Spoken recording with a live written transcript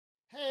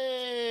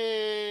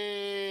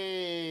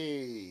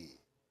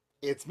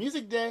It's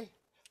music day.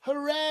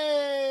 Hooray!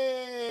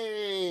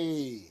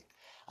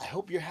 I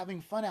hope you're having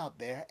fun out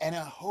there, and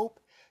I hope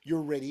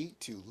you're ready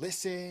to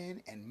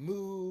listen and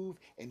move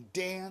and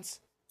dance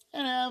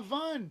and have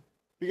fun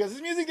because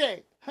it's music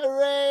day.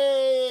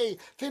 Hooray!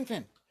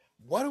 Fin,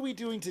 what are we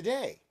doing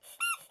today?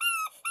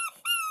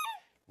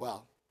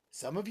 Well,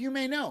 some of you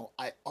may know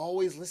I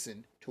always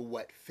listen to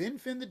what Fin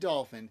the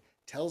dolphin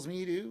tells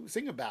me to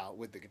sing about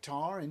with the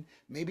guitar and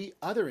maybe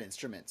other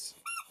instruments.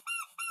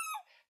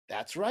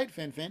 That's right,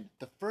 Fin.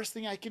 The first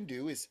thing I can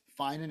do is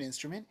find an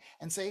instrument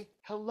and say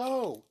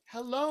hello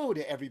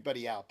to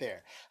everybody out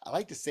there. I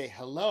like to say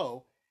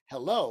hello,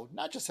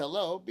 not just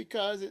hello,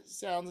 because it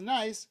sounds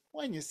nice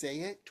when you say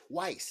it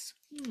twice.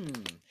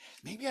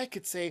 Maybe I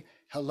could say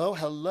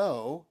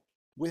hello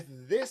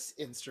with this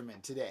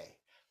instrument today.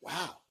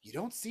 Wow, you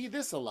don't see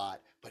this a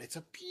lot, but it's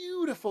a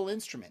beautiful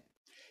instrument.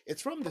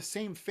 It's from the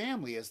same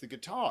family as the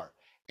guitar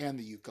and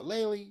the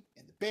ukulele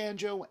and the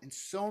banjo and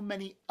so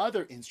many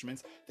other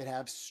instruments that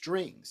have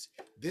strings.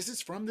 This is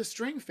from the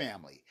string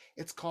family.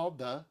 It's called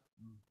the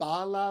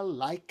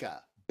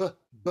balalaika. B.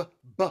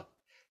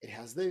 It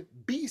has the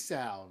B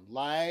sound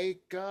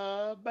like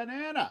a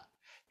banana.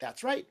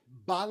 That's right,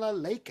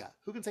 balalaika.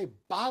 Who can say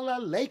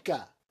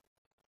balalaika?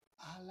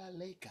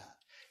 Balalaika.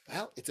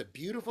 Well, it's a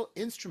beautiful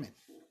instrument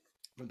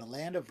from the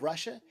land of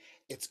Russia.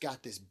 It's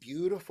got this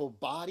beautiful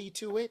body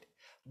to it.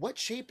 What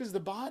shape is the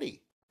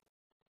body?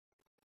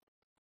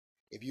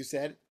 If you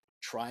said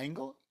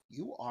triangle,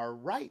 you are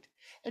right.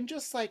 And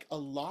just like a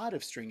lot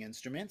of string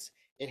instruments,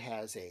 it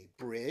has a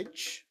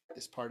bridge.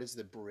 This part is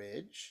the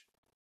bridge.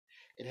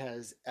 It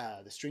has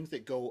the strings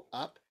that go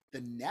up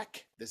the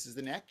neck. This is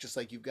the neck, just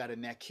like you've got a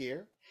neck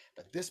here.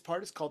 But this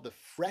part is called the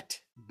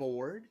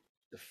fretboard.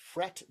 The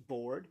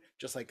fretboard,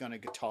 just like on a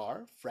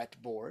guitar,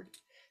 fretboard.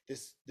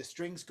 The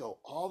strings go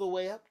all the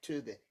way up to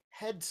the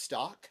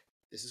headstock.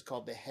 This is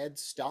called the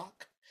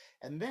headstock.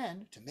 And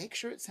then, to make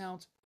sure it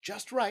sounds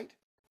just right,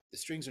 the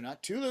strings are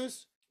not too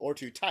loose or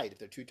too tight. If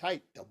they're too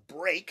tight, they'll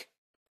break.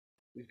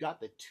 We've got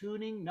the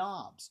tuning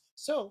knobs.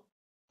 So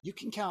you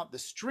can count the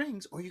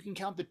strings or you can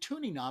count the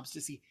tuning knobs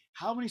to see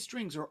how many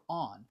strings are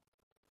on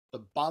the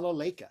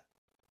balalaika.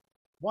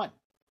 1,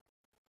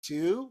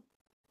 2,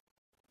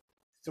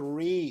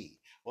 3.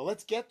 Well,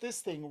 let's get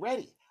this thing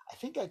ready. I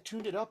think I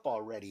tuned it up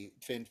already,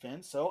 Fin,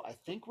 so I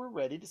think we're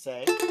ready to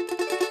say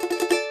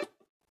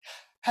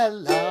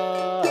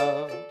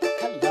hello,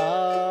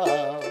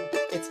 hello.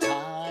 It's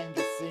time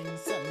to sing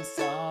some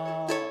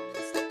songs.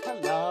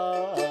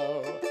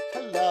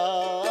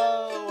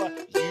 Hello,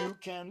 you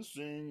can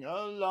sing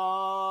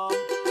along.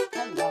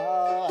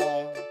 Hello,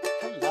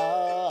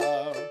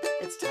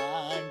 it's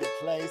time to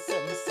play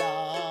some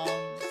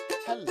songs.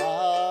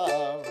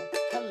 Hello,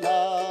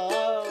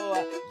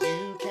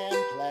 you can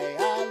play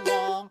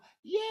along.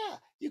 Yeah,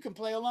 you can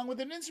play along with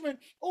an instrument,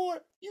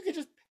 or you can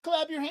just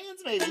clap your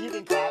hands maybe. You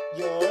can clap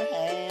your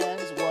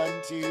hands,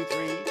 1, 2,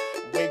 3,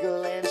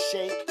 wiggle and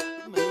shake.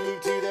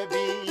 Move to the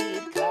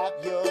beat, clap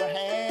your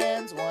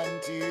hands,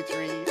 1, 2,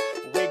 3,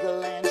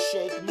 wiggle and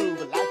shake,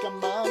 move like a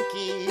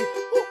monkey.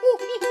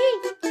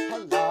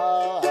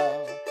 Hello,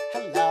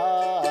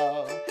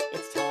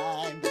 it's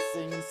time to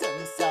sing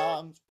some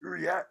songs.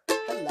 Yeah.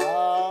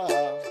 Hello,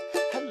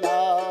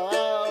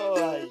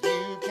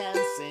 you can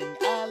sing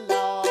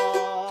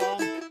along.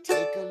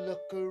 Take a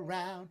look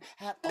around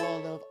at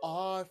all of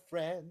our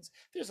friends.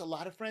 There's a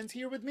lot of friends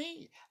here with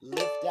me.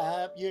 Lift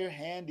up your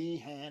handy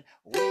hand,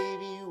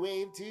 wavy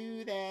wave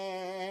to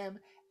them,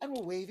 and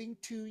we're waving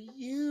to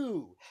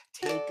you.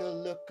 Take a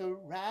look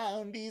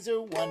around, these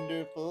are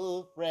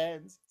wonderful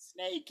friends.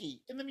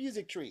 Snakey in the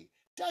music tree,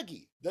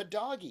 Dougie the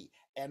doggy,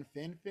 and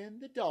Fin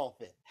the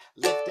dolphin.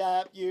 Lift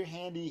up your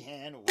handy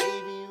hand,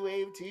 wavy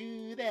wave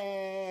to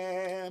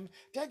them.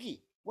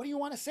 Dougie, what do you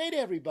want to say to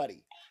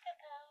everybody?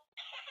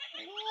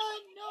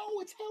 What?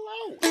 No, it's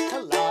hello.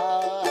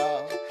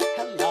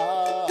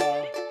 Hello,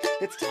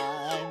 it's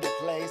time to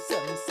play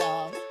some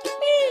songs.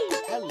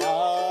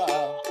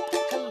 Hello,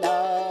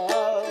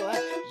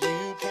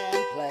 you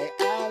can play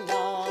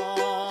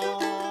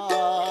along.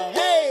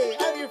 Hey,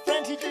 I'm your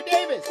friend, Teacher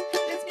Davis.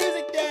 It's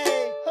music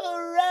day.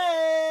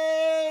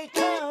 Hooray!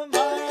 Come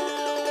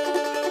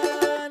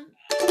on.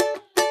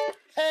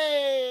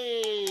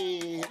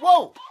 Hey!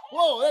 Whoa,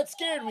 that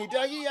scared me,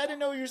 Dougie. I didn't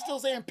know you were still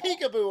saying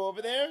peekaboo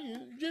over there.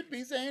 You should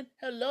be saying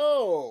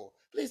hello.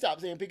 Please stop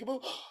saying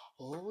peekaboo.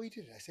 Oh, we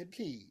did it. I said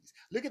please.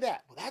 Look at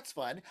that. Well, that's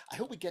fun. I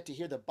hope we get to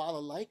hear the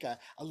balalaika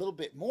a little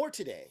bit more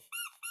today.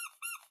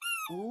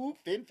 Ooh,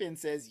 Fin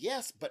says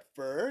yes, but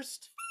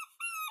first...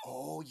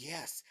 Oh,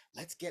 yes.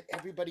 Let's get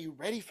everybody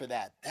ready for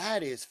that.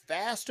 That is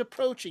fast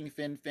approaching,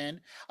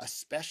 Fin. A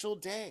special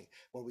day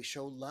where we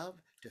show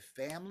love to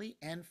family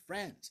and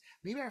friends.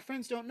 Maybe our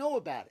friends don't know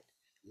about it.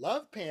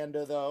 Love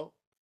Panda, though.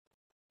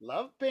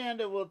 Love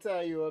Panda will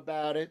tell you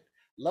about it.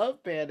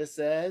 Love Panda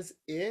says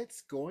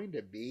it's going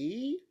to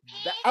be...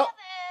 I love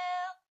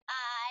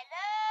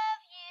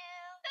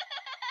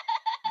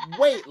you.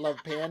 Wait, Love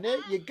Panda,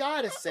 you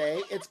gotta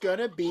say it's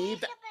gonna be... I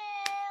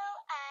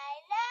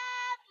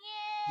love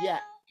you. Yeah,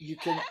 you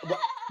can...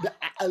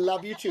 I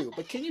love you too.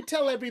 But can you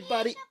tell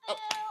everybody? Oh, I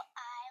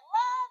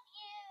love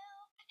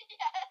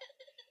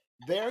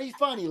you. very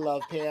funny,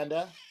 Love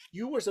Panda.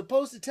 You were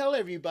supposed to tell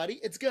everybody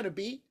it's going to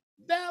be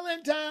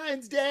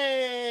Valentine's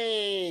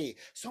Day.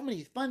 So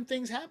many fun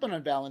things happen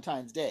on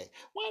Valentine's Day.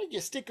 Why don't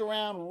you stick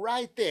around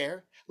right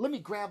there? Let me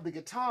grab the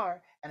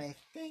guitar, and I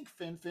think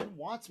Fin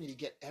wants me to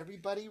get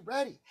everybody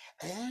ready.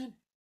 And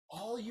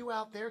all you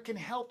out there can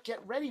help get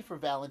ready for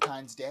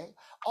Valentine's Day.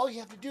 All you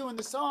have to do in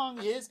the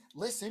song is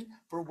listen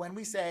for when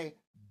we say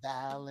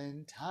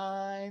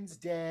Valentine's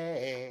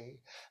Day.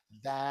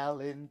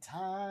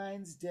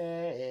 Valentine's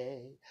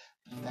Day.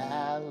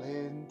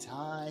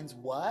 Valentine's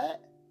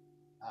what?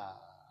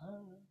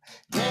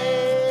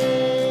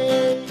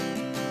 Day.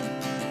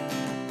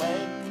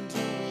 When do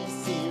we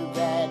see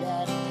red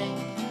and pink?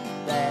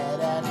 Red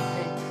and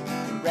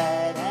pink.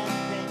 Red and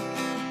pink.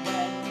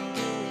 When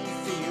do we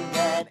see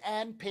red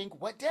and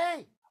pink? What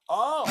day?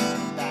 Oh,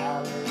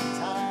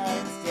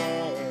 Valentine's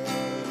Day.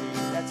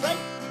 That's right.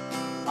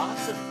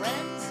 Lots of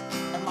friends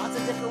and lots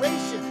of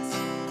decorations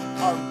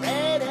are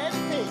red and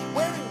pink,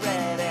 wearing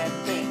red and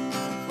pink.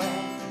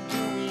 When do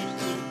we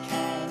eat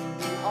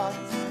candy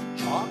hearts,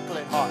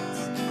 chocolate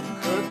hearts,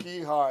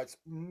 cookie hearts?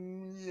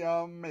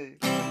 Yummy.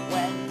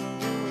 When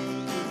do we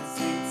eat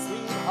sweet,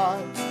 sweet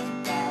hearts?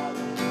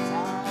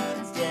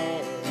 Valentine's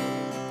Day.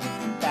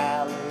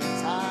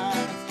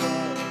 Valentine's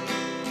Day.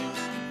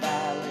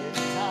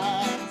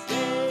 Valentine's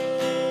Day.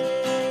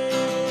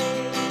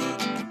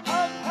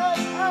 Hug, hug,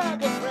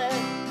 hug a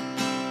friend.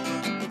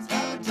 It's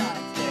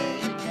Valentine's Day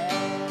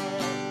again.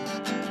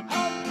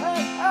 Hug,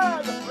 hug,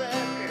 hug a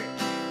friend.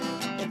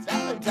 It's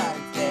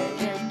Valentine's Day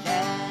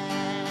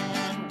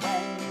again.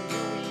 When do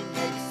we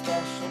make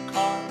special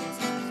cards?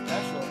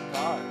 Special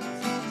cards.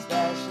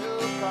 Special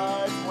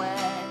cards.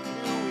 When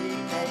do we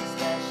make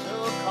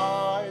special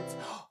cards?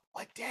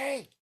 What day?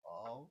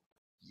 Oh,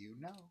 you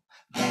know.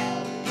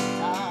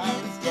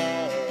 Valentine's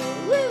Day.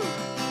 Woo!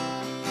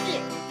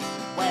 Yeah.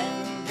 When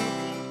do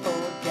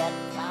people get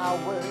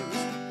flowers?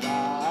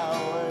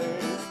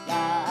 Flowers,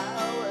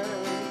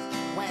 flowers.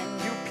 When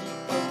do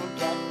people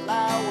get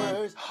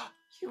flowers?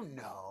 You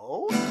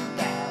know,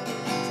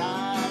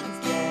 Valentine's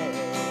Day.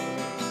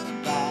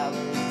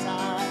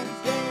 Valentine's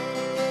Day.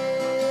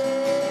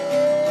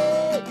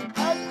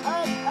 Hug,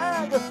 hug,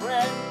 hug a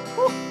friend.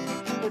 Woo.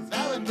 It's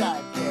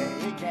Valentine's Day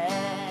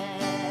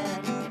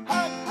again.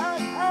 Hug,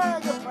 hug,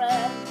 hug a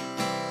friend.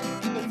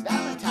 It's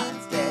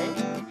Valentine's Day.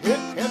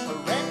 Hip, hip,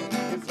 hooray.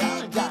 It's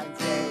Valentine's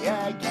Day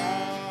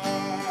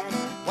again.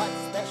 What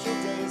special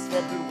day is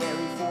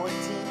February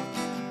 14th?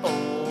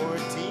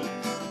 14th,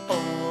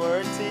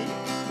 14th.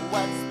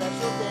 What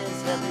special day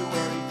is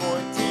February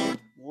 14th?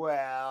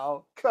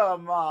 Well,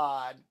 come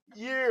on.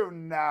 You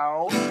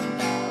know.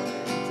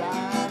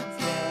 Valentine's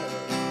Day.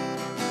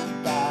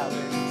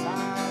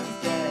 Valentine's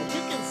Day.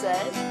 You can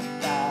say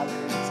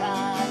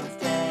Valentine's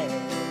Day.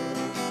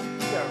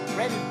 The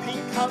red and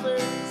pink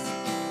colors.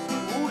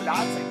 Ooh,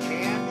 lots of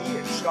candy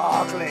and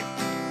chocolate.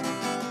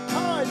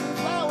 Cards and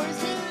flowers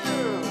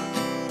too.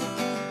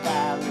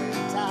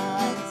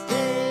 Valentine's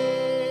Day.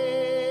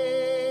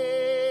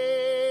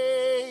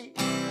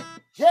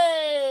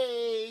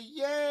 Yay!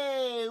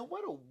 Yay!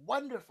 What a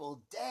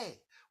wonderful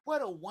day.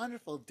 What a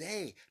wonderful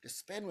day to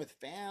spend with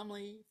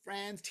family,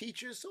 friends,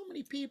 teachers, so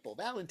many people.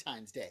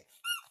 Valentine's Day.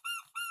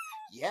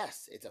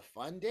 Yes, it's a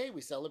fun day.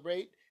 We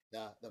celebrate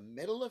the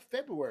middle of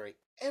February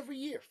every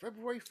year,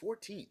 February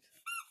 14th.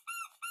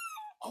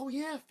 Oh,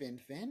 yeah,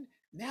 Fin.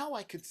 Now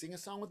I could sing a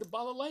song with the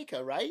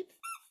balalaika, right?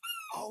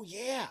 Oh,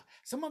 yeah.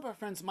 Some of our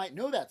friends might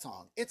know that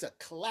song. It's a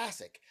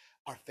classic.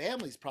 Our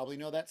families probably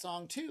know that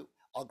song too.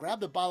 I'll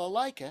grab the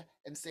balalaika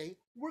and say,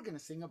 we're going to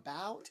sing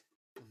about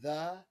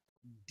the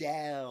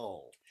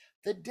Dell.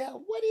 The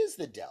Dell. What is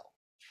the Dell?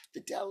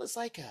 The Dell is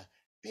like a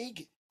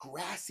big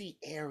grassy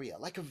area,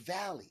 like a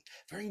valley.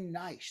 Very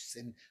nice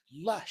and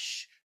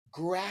lush,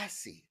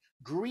 grassy,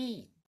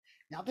 green.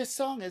 Now, this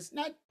song is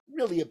not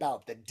really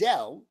about the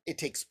Dell. It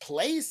takes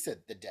place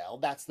at the Dell.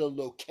 That's the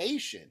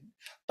location.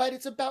 But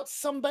it's about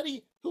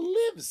somebody who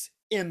lives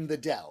in the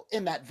Dell,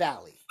 in that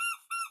valley.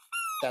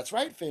 That's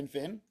right, Fin.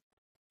 I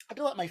have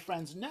to let my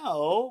friends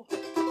know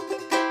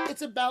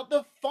it's about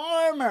the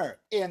farmer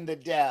in the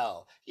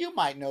Dell. You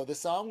might know the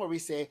song where we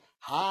say,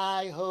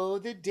 hi ho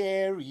the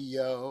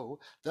dairy-o,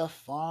 the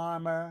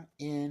farmer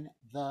in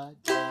the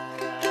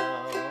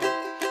Dell.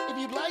 If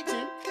you'd like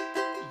to,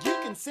 you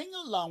can sing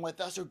along with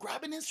us or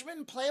grab an instrument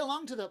and play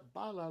along to the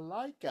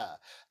balalaika.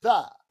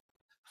 The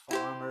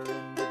farmer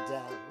in the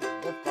Dell,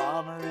 the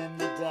farmer in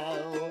the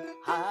Dell,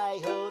 hi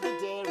ho the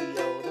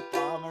dairy-o, the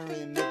farmer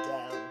in the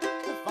Dell,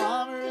 the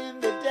farmer in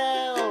the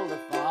Dell, the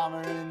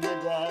farmer in the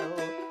Dell,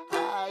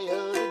 hi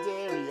ho the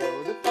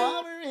dairy-o, the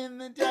farmer in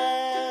the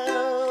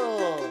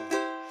Dell.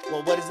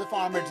 Well, what does the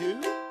farmer do?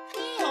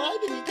 Well, I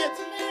think he gets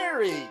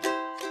married.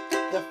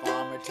 The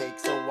farmer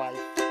takes a wife,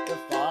 the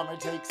farmer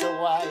takes a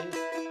wife,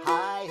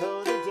 hi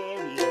ho the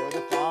dairy-o,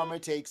 the farmer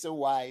takes a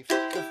wife,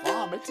 the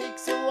farmer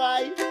takes a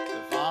wife,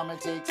 the farmer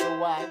takes a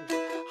wife,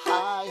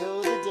 hi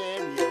ho the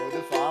dairy-o,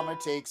 the farmer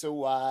takes a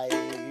wife.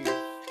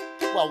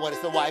 Well, what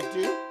does the wife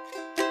do?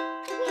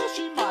 Well,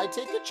 she might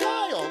take a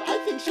child. I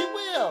think she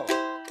will.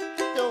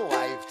 The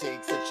wife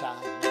takes a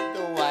child.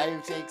 The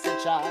wife takes a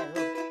child.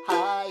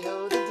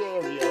 Hi-ho the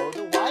dairy-o.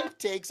 The wife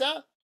takes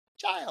a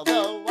child.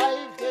 The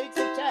wife takes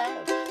a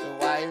child. The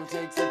wife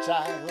takes a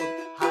child.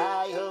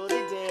 Hi-ho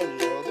the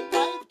dairy-o. The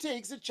wife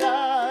takes a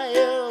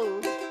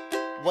child.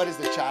 What does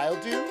the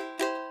child do?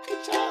 The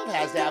child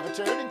has to have a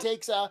turn and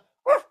takes a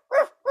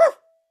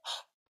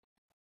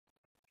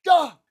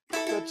dog.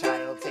 The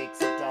child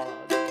takes a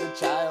dog. The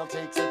child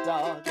takes a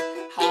dog.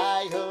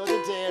 Hi-ho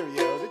the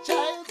dairy-o. The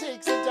child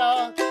takes a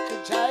dog.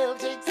 The child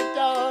takes a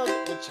dog.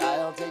 The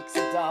child takes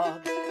a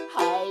dog.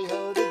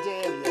 Hi-ho the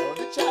dairy-o.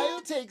 The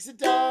child takes a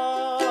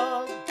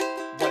dog.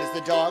 What does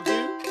the dog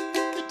do?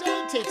 The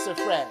dog takes a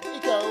friend.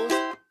 It goes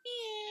meow,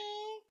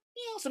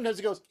 meow. Sometimes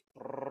it goes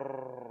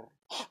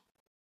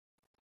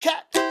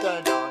cat.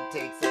 The dog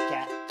takes a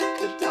cat.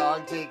 The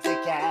dog takes a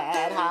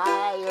cat.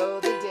 Hi-ho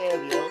the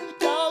dairy-o. The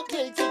dog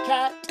takes a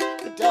cat.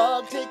 The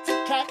dog takes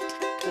a cat.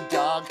 The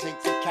dog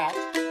takes a cat.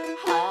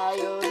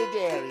 Hi-ho the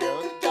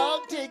dairy-o. The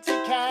dog takes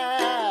a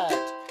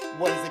cat.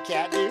 What does the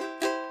cat do?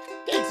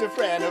 Takes a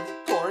friend, of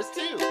course,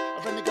 too.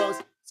 A friend that goes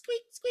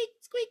squeak, squeak,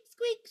 squeak,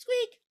 squeak,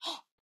 squeak.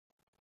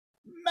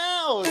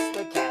 Mouse.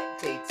 The cat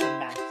takes a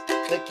mouse.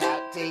 The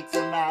cat takes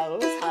a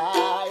mouse.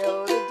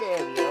 Hi-ho the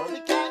dairy-o.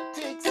 The cat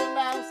takes a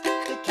mouse.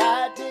 The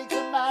cat takes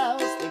a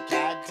mouse. The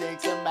cat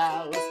takes a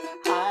mouse.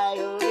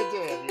 Hi-ho the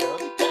dairy-o.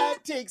 The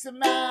cat takes a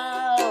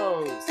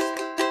mouse.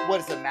 What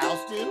does the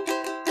mouse do?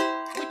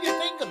 Would you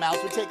think the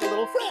mouse would take a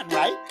little friend,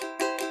 right?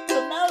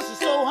 The mouse is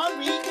so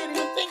hungry he can't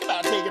even think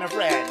about taking a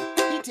friend.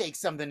 He takes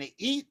something to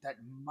eat, that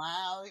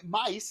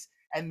mice,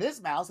 and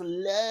this mouse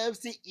loves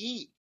to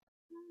eat.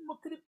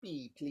 What could it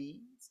be,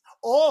 please?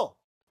 Oh,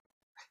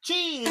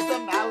 cheese. The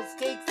mouse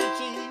takes the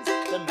cheese.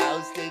 The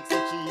mouse takes the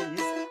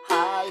cheese.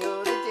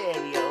 Hi-ho the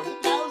dairy-o. The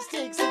mouse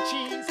takes the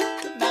cheese.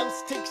 The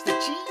mouse takes the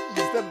cheese.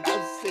 The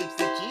mouse takes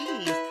the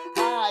cheese.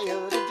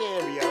 Hi-ho the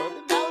dairy-o.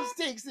 The mouse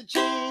takes the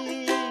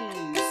cheese.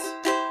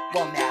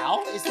 Well,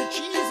 now it's the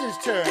cheese's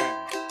turn.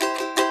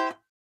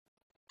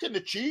 Can the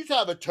cheese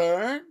have a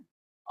turn?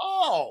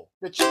 Oh,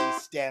 the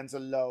cheese stands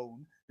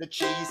alone. The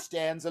cheese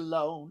stands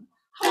alone.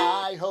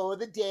 Hi-ho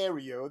the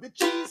dairy-o. The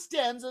cheese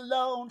stands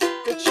alone.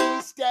 The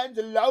cheese stands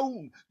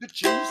alone. The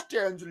cheese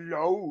stands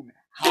alone.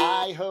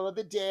 Hi-ho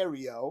the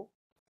dairy-o.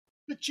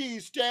 The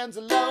cheese stands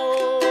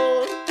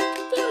alone.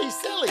 Very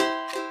silly.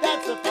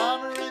 That's the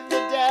farmer in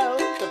the dell.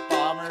 The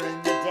farmer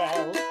in the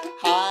dell.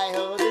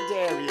 Hi-ho the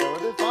dairy-o.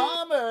 The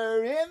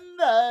farmer in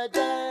the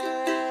dell.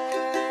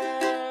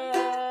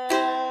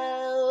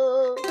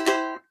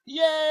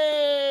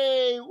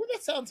 Yay! Well,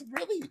 that sounds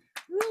really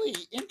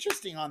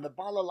interesting on the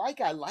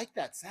balalaika. I like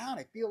that sound.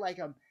 I feel like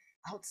I'm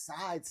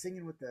outside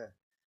singing with the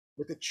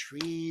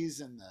trees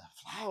and the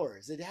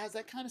flowers. It has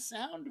that kind of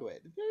sound to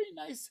it. Very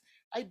nice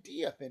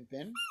idea,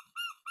 Fin.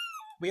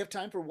 We have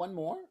time for one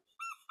more?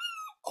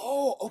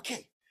 Oh,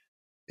 okay.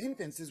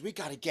 Fin says we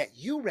got to get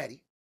you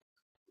ready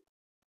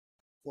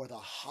for the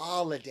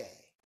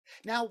holiday.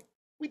 Now,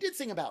 we did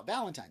sing about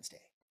Valentine's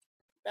Day.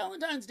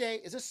 Valentine's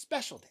Day is a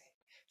special day.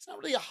 It's not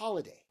really a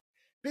holiday.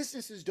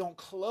 Businesses don't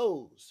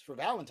close for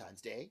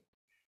Valentine's Day.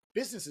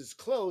 Businesses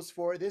close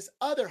for this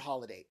other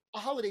holiday, a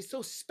holiday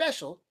so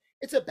special,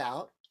 it's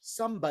about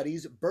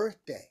somebody's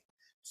birthday.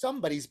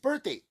 Somebody's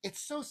birthday. It's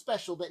so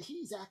special that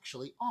he's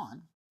actually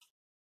on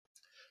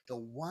the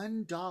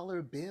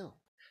 $1 bill.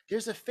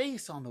 There's a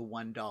face on the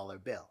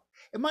 $1 bill.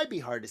 It might be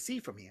hard to see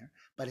from here,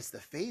 but it's the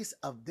face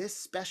of this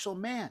special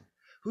man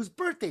whose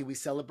birthday we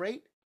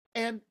celebrate,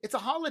 and it's a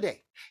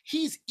holiday.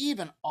 He's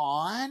even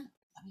on,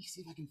 let me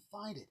see if I can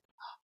find it.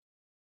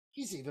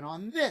 He's even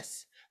on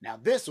this. Now,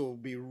 this will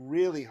be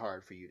really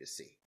hard for you to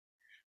see,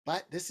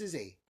 but this is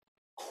a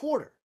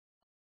quarter.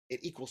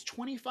 It equals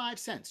 25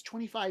 cents,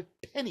 25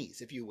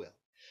 pennies, if you will.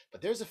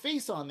 But there's a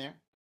face on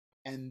there,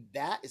 and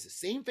that is the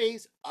same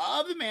face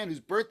of the man whose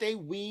birthday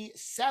we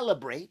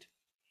celebrate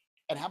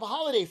and have a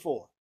holiday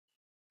for.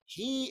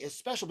 He is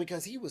special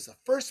because he was the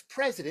first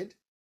president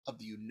of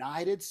the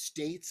United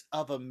States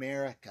of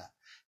America.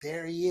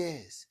 There he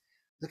is.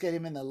 Look at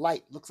him in the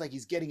light. Looks like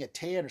he's getting a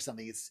tan or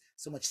something. It's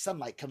so much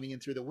sunlight coming in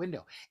through the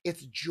window.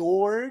 It's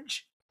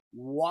George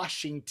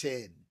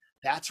Washington.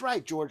 That's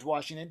right, George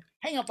Washington.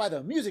 Hang out by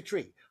the music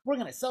tree. We're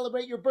going to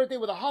celebrate your birthday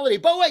with a holiday.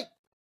 But wait,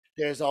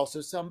 there's also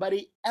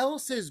somebody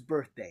else's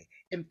birthday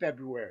in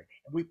February.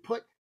 And we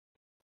put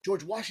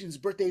George Washington's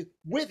birthday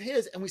with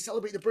his, and we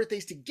celebrate the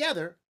birthdays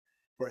together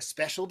for a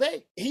special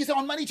day. He's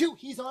on money too.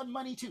 He's on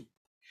money too.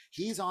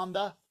 He's on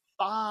the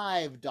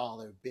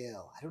 $5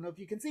 bill. I don't know if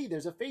you can see.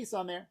 There's a face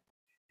on there.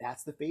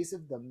 That's the face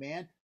of the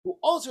man who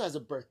also has a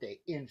birthday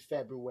in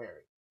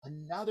February.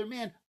 Another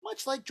man,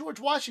 much like George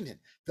Washington,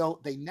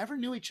 though they never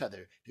knew each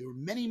other. They were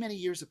many, many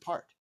years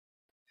apart.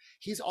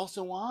 He's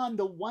also on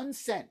the 1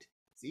 cent.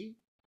 See,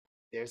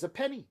 there's a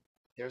penny.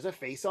 There's a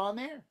face on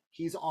there.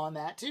 He's on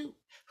that too.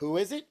 Who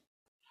is it?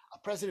 A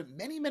president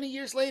many, many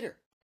years later.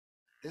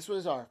 This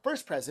was our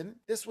first president.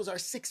 This was our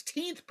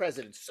 16th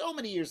president so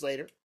many years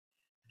later.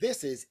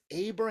 This is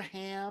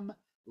Abraham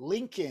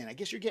Lincoln. I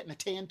guess you're getting a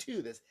tan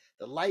too.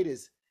 The light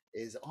is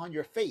on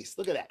your face.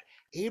 Look at that.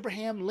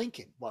 Abraham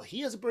Lincoln. Well,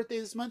 he has a birthday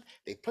this month.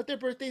 They put their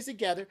birthdays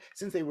together.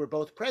 Since they were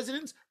both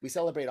presidents, we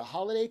celebrate a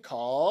holiday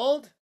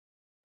called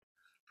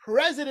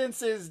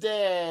President's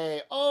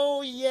Day.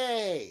 Oh,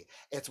 yay.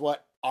 It's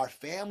what our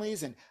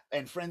families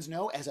and friends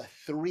know as a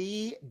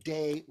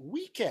 3-day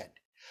weekend.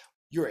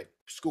 You're at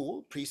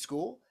school,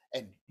 preschool,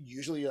 and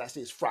usually your last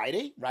day is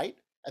Friday, right?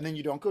 And then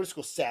you don't go to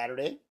school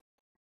Saturday.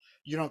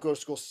 You don't go to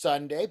school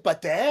Sunday,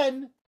 but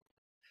then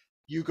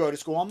you go to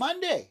school on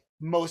Monday.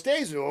 Most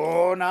days,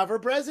 oh, not for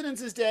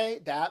President's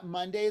Day. That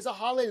Monday is a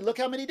holiday. Look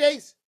how many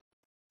days.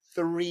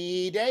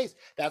 3 days.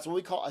 That's what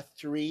we call a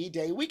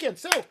 3-day weekend.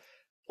 So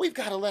we've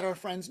got to let our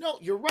friends know.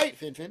 You're right,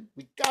 Finfin.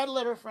 We got to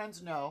let our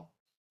friends know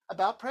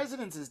about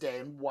President's Day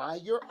and why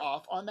you're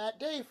off on that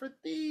day for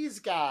these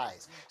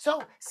guys.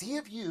 So see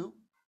if you,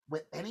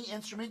 with any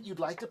instrument you'd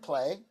like to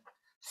play,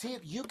 see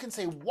if you can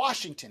say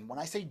Washington when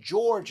I say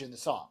George in the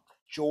song.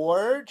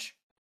 George,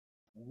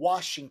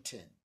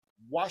 Washington,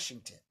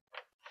 Washington.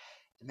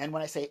 And then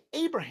when I say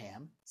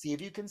Abraham, see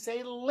if you can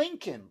say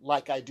Lincoln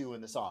like I do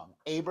in the song.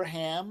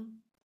 Abraham,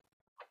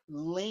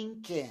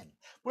 Lincoln.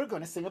 We're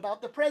going to sing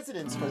about the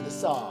presidents for the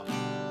song.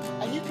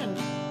 And you can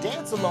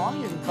dance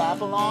along, you can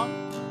clap along.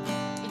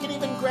 You can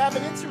even grab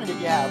an instrument if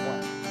you have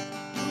one.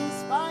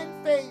 Whose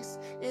fine face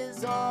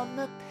is on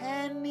the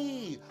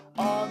penny,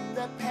 on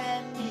the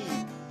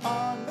penny,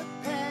 on the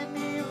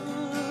penny.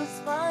 Whose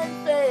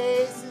fine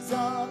face is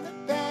on the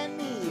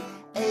penny.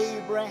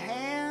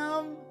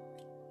 Abraham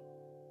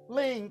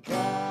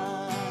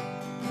Lincoln.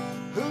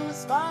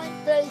 Whose fine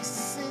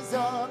face is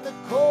on the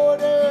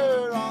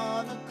quarter,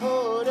 on the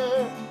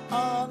quarter,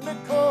 on the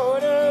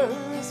quarter.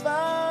 Whose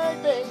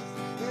fine face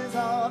is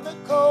on the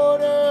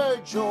quarter.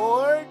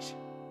 George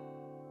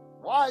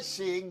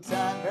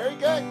Washington. Very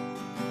good.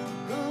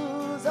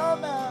 Who's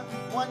on the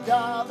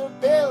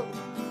 $1 bill?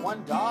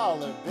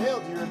 $1 bill.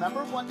 Do you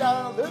remember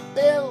 $1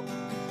 bill?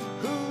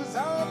 Who's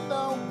on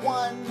the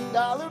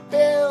 $1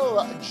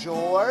 bill?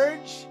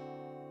 George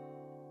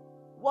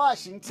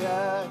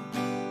Washington.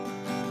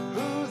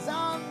 Who's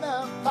on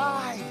the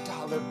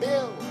 $5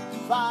 bill?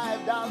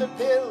 $5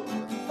 bill.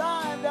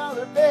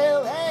 $5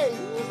 bill. Hey,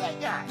 who's that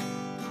guy?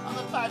 On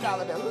the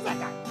 $5 bill. Who's that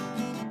guy?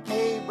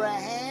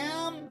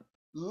 Abraham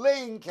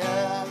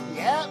Lincoln.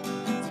 Yep.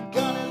 It's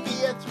gonna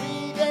be a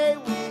 3-day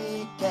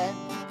weekend.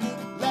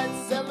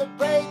 Let's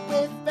celebrate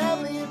with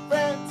family and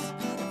friends.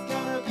 It's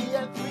gonna be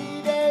a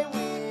 3-day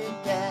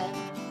weekend.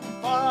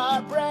 For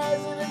our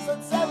presidents,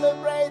 let's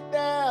celebrate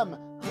them.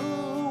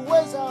 Who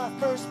was our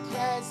first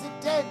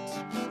president?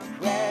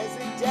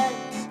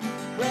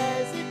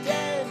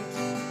 President.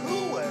 Who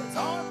was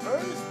our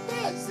first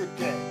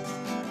president?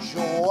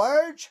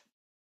 George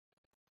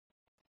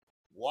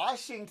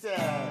Washington.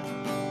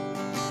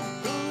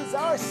 Who's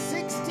our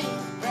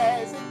 16th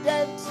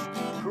president?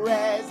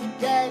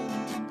 President.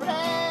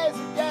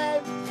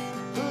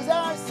 Who's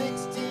our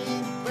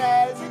 16th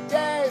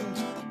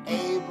president?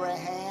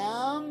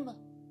 Abraham.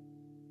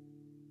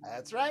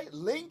 That's right,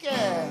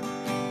 Lincoln.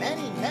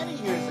 Many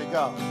years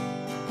ago.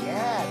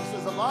 Yeah, this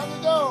was a long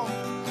ago.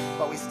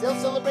 But we still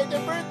celebrate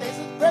their birthdays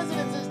as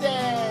President's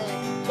Day.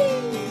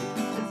 Whee!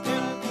 It's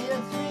gonna be a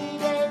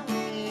 3-day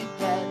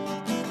weekend.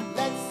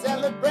 Let's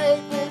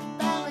celebrate with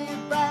family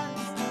and friends.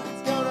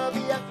 It's gonna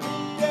be a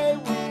 3-day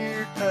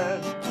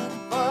weekend.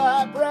 For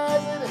our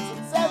presidents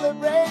and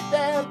celebrate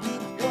them.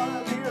 It's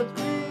gonna be a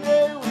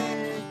 3-day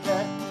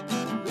weekend.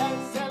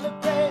 Let's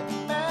celebrate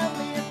with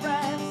family and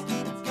friends.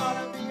 It's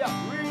gonna be a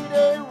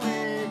 3-day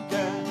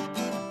weekend.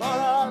 For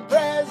our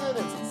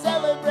presidents and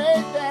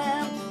celebrate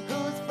them.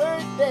 Whose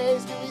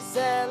birthdays do we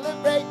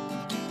celebrate?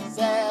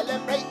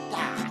 Celebrate.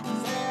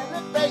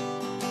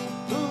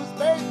 Whose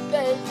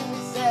birthdays do we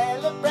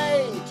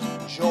celebrate?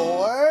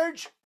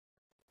 George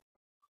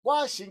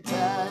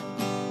Washington.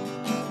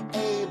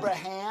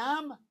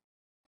 Abraham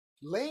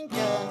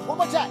Lincoln. One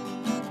more time.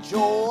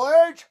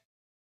 George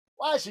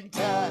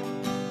Washington.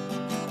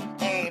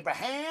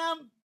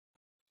 Abraham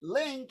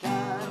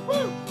Lincoln.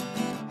 Woo!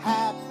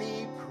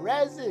 Happy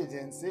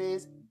President's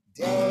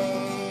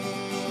Day.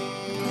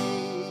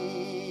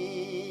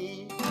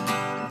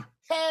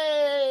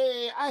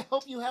 Hey, I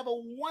hope you have a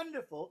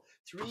wonderful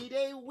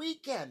 3-day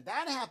weekend.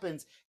 That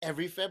happens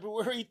every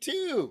February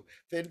too.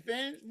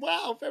 Fin.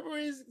 Wow,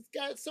 February's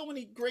got so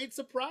many great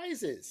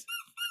surprises.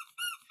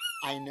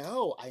 I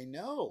know.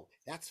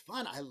 That's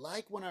fun. I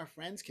like when our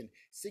friends can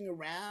sing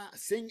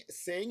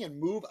and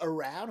move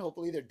around.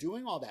 Hopefully they're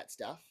doing all that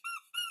stuff.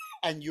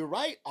 And you're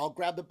right, I'll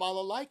grab the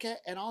balalaika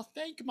and I'll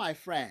thank my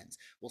friends.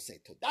 We'll say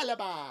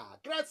todalaba,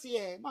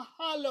 grazie,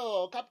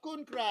 mahalo,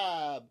 kapkun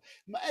krab,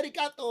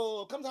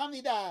 arigato,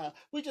 kamsahamnida.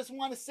 We just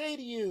want to say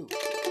to you,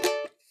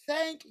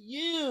 thank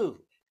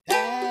you.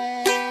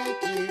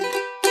 Thank you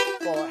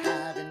for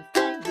having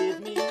fun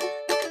with me.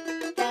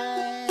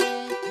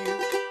 Thank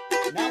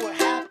you. Now we're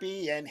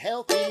happy and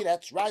healthy.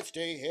 That's right,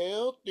 stay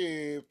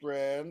healthy,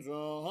 friends.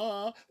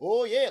 Oh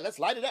yeah, let's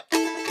light it up.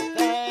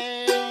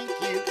 Thank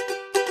you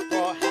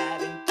for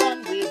having fun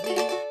with me.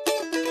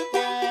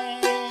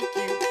 Thank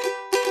you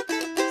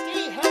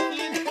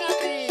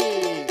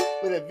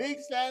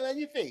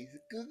your face.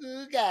 Goo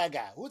goo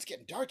gaga. Oh, it's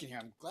getting dark in here.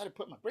 I'm glad I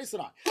put my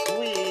bracelet on.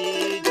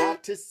 We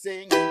got to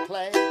sing and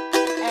play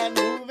and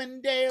move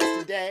and dance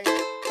today.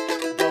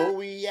 Though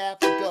we have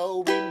to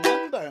go,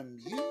 remember,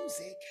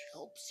 music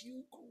helps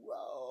you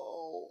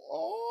grow.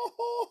 Oh,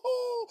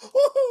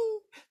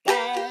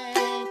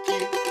 thank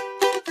you.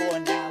 For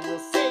now, we'll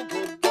say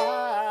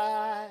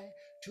goodbye.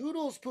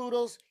 Toodles,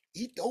 poodles,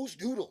 eat those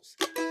noodles.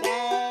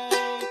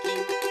 Thank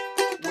you.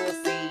 We'll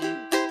see you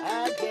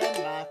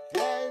again, my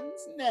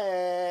friends,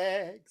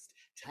 next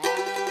time.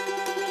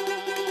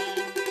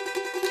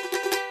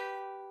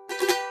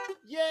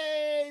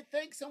 Yay!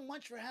 Thanks so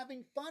much for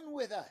having fun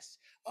with us.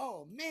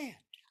 Oh man,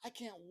 I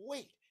can't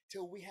wait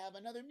till we have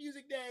another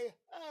music day.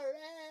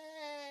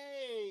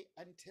 Hooray!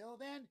 Until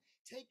then,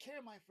 take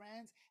care, my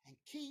friends, and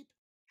keep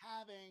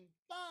having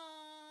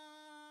fun.